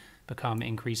can become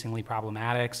increasingly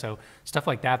problematic. So stuff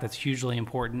like that's hugely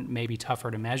important, maybe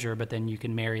tougher to measure, but then you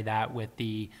can marry that with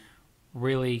the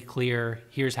really clear,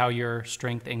 here's how your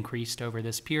strength increased over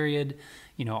this period,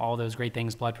 all those great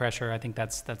things, blood pressure. I think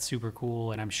that's super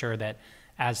cool. And I'm sure that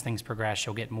as things progress,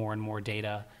 you'll get more and more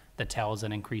data that tells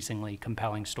an increasingly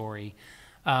compelling story.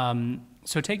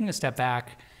 So taking a step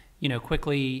back,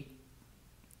 quickly,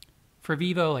 for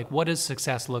Vivo, like what does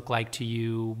success look like to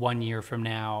you 1 year from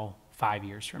now, 5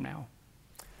 years from now?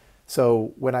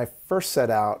 So when I first set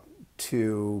out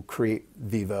to create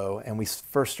Vivo and we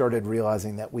first started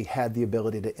realizing that we had the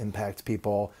ability to impact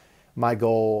people, my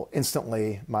goal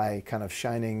instantly, my kind of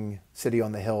shining city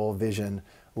on the hill vision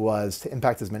was to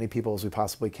impact as many people as we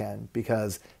possibly can,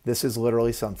 because this is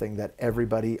literally something that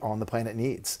everybody on the planet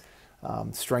needs.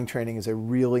 Strength training is a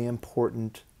really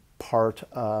important part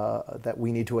that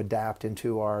we need to adopt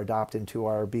into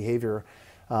our behavior,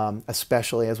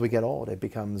 especially as we get old. It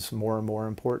becomes more and more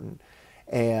important.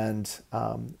 And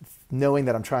knowing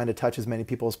that I'm trying to touch as many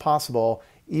people as possible,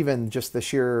 even just the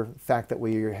sheer fact that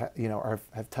we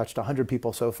have touched 100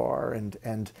 people so far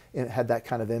and it had that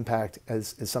kind of impact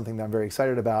is something that I'm very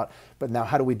excited about. But now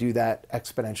how do we do that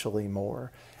exponentially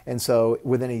more? And so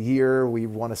within a year, we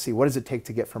want to see what does it take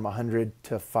to get from 100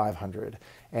 to 500?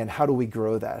 And how do we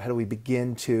grow that? How do we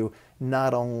begin to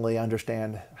not only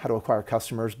understand how to acquire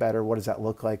customers better, what does that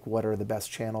look like, what are the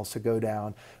best channels to go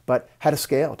down, but how to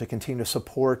scale to continue to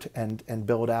support and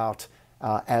build out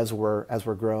as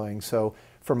we're growing. So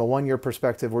from a 1 year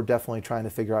perspective, we're definitely trying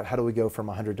to figure out how do we go from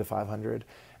 100 to 500.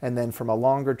 And then from a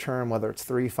longer term, whether it's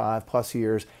 3, 5+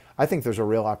 years, I think there's a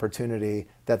real opportunity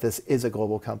that this is a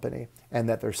global company and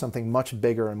that there's something much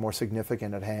bigger and more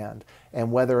significant at hand.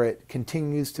 And whether it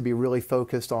continues to be really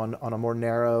focused on a more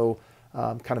narrow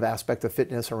kind of aspect of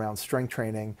fitness around strength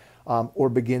training, or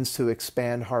begins to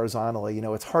expand horizontally.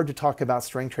 It's hard to talk about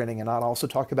strength training and not also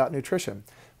talk about nutrition,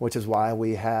 which is why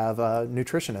we have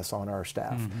nutritionists on our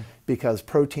staff, because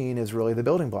protein is really the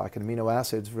building block and amino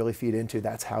acids really feed into,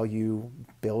 that's how you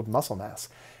build muscle mass.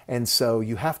 And so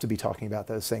you have to be talking about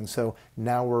those things. So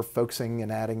now we're focusing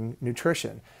and adding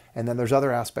nutrition. And then there's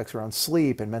other aspects around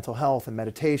sleep and mental health and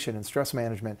meditation and stress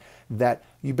management that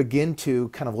you begin to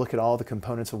kind of look at all the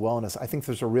components of wellness. I think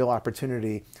there's a real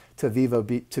opportunity to Vivo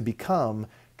to become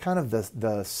kind of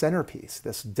the centerpiece,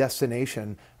 this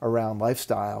destination around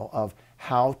lifestyle of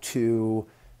how to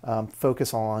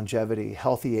focus on longevity,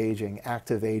 healthy aging,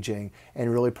 active aging,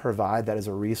 and really provide that as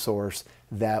a resource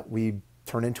that we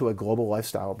turn into a global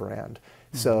lifestyle brand.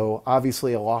 So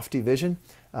obviously a lofty vision.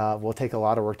 Will take a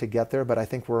lot of work to get there, but I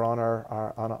think we're on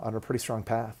a pretty strong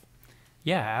path.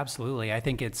 Yeah, absolutely. I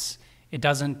think it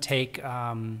doesn't take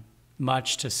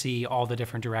much to see all the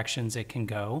different directions it can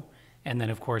go. And then,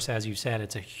 of course, as you said,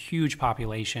 it's a huge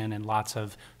population and lots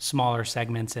of smaller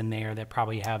segments in there that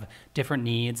probably have different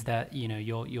needs that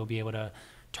you'll be able to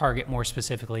target more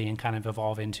specifically and kind of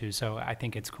evolve into. So I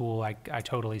think it's cool. I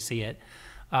totally see it.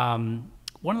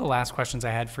 One of the last questions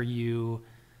I had for you.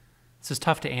 This is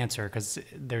tough to answer because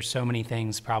there's so many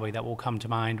things probably that will come to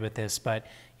mind with this, but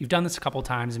you've done this a couple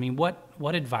times. I mean,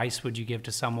 what advice would you give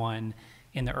to someone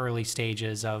in the early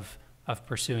stages of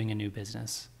pursuing a new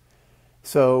business?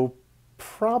 So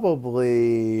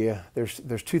probably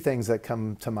there's two things that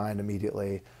come to mind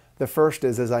immediately. The first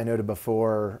is, as I noted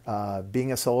before,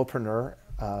 being a solopreneur,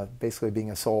 basically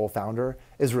being a sole founder,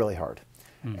 is really hard.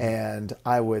 And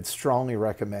I would strongly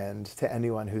recommend to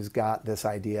anyone who's got this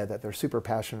idea that they're super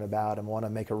passionate about and want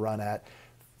to make a run at,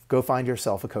 go find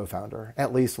yourself a co-founder,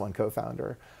 at least one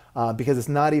co-founder, because it's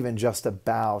not even just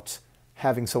about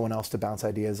having someone else to bounce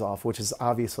ideas off, which is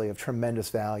obviously of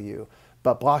tremendous value,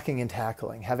 but blocking and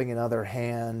tackling, having another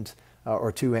hand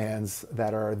or two hands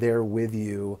that are there with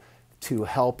you to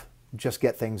help just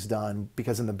get things done,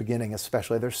 because in the beginning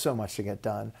especially, there's so much to get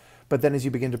done. But then as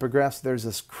you begin to progress, there's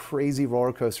this crazy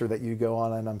roller coaster that you go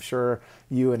on, and I'm sure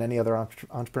you and any other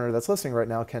entrepreneur that's listening right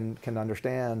now can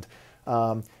understand.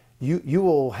 You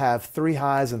will have 3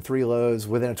 highs and 3 lows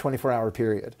within a 24-hour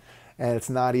period. And it's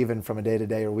not even from a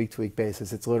day-to-day or week-to-week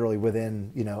basis. It's literally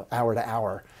within, hour to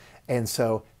hour. And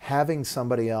so having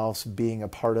somebody else being a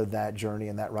part of that journey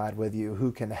and that ride with you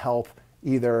who can help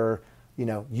either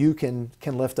you can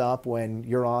lift up when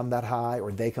you're on that high,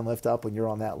 or they can lift up when you're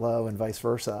on that low, and vice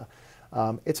versa.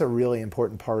 It's a really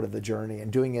important part of the journey,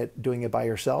 and doing it by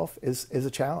yourself is a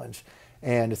challenge.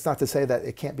 And it's not to say that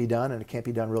it can't be done, and it can't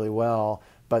be done really well,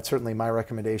 but certainly my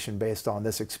recommendation based on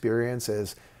this experience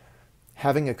is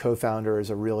having a co-founder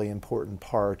is a really important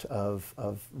part of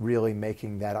really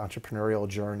making that entrepreneurial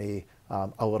journey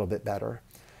a little bit better.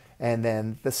 And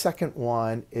then the second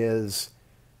one is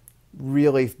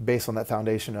really based on that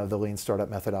foundation of the lean startup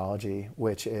methodology,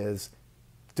 which is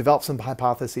develop some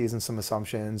hypotheses and some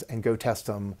assumptions and go test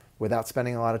them without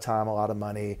spending a lot of time, a lot of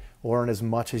money. Learn as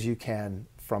much as you can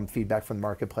from feedback from the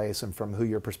marketplace and from who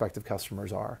your prospective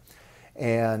customers are.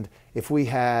 And if we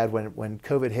had, when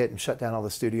COVID hit and shut down all the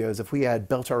studios, if we had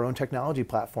built our own technology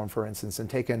platform, for instance, and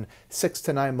taken 6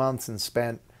 to 9 months and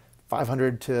spent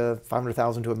 $500,000 to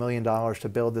 $1 million to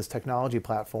build this technology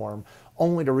platform,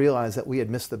 only to realize that we had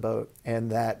missed the boat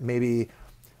and that maybe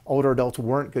older adults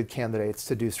weren't good candidates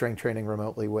to do strength training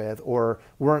remotely with, or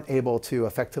weren't able to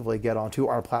effectively get onto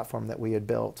our platform that we had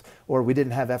built, or we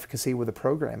didn't have efficacy with the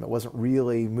program. It wasn't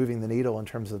really moving the needle in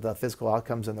terms of the physical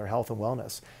outcomes and their health and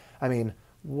wellness. I mean,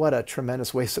 what a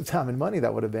tremendous waste of time and money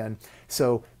that would have been.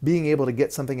 So being able to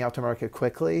get something out to market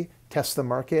quickly, test the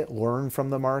market, learn from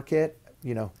the market,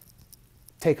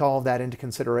 take all of that into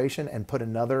consideration and put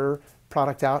another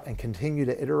product out and continue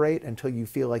to iterate until you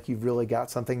feel like you've really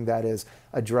got something that is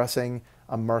addressing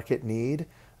a market need.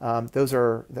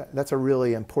 That's a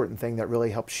really important thing that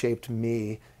really helped shape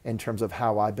me in terms of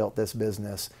how I built this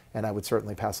business, and I would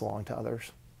certainly pass along to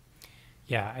others.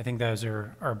 Yeah, I think those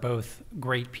are both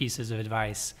great pieces of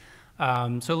advice.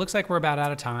 So it looks like we're about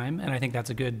out of time, and I think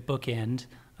that's a good bookend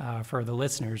for the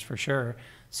listeners for sure.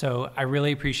 So I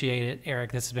really appreciate it,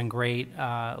 Eric. This has been great.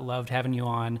 Loved having you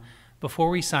on. Before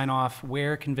we sign off,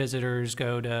 where can visitors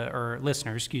go to, or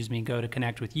listeners, excuse me, go to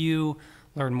connect with you,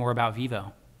 learn more about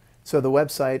Vivo? So the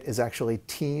website is actually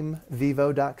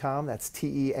teamvivo.com. That's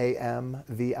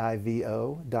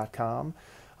TEAMVIVO.com.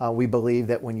 We believe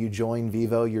that when you join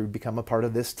Vivo, you become a part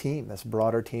of this team, this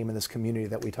broader team and this community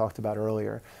that we talked about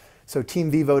earlier. So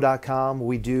teamvivo.com,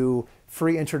 we do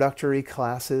free introductory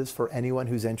classes for anyone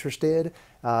who's interested.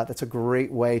 That's a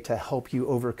great way to help you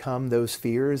overcome those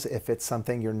fears if it's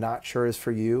something you're not sure is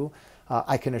for you.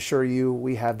 I can assure you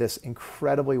we have this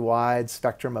incredibly wide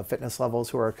spectrum of fitness levels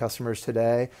who are our customers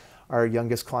today. Our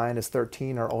youngest client is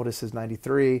 13, our oldest is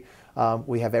 93.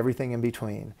 We have everything in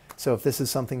between. So if this is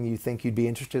something you think you'd be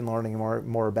interested in learning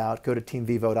more about, go to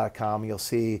teamvivo.com. You'll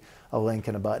see a link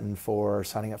and a button for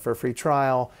signing up for a free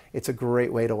trial. It's a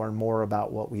great way to learn more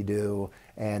about what we do.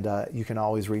 And you can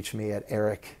always reach me at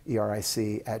Eric,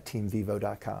 ERIC, at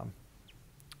teamvivo.com.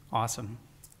 Awesome.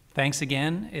 Thanks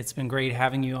again. It's been great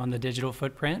having you on the Digital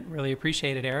Footprint. Really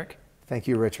appreciate it, Eric. Thank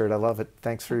you, Richard. I love it.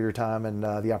 Thanks for your time and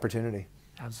the opportunity.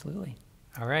 Absolutely.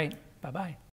 All right.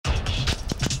 Bye-bye.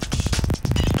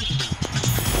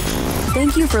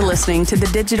 Thank you for listening to The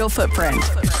Digital Footprint.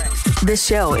 This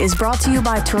show is brought to you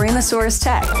by Tyrannosaurus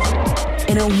Tech,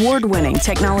 an award-winning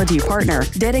technology partner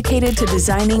dedicated to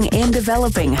designing and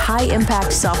developing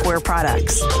high-impact software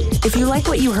products. If you like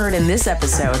what you heard in this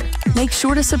episode, make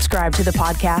sure to subscribe to the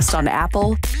podcast on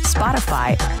Apple,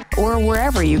 Spotify, or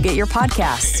wherever you get your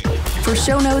podcasts. For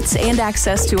show notes and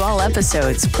access to all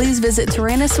episodes, please visit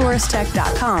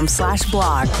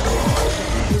tyrannosaurustech.com/blog.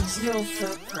 Digital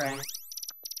Footprint.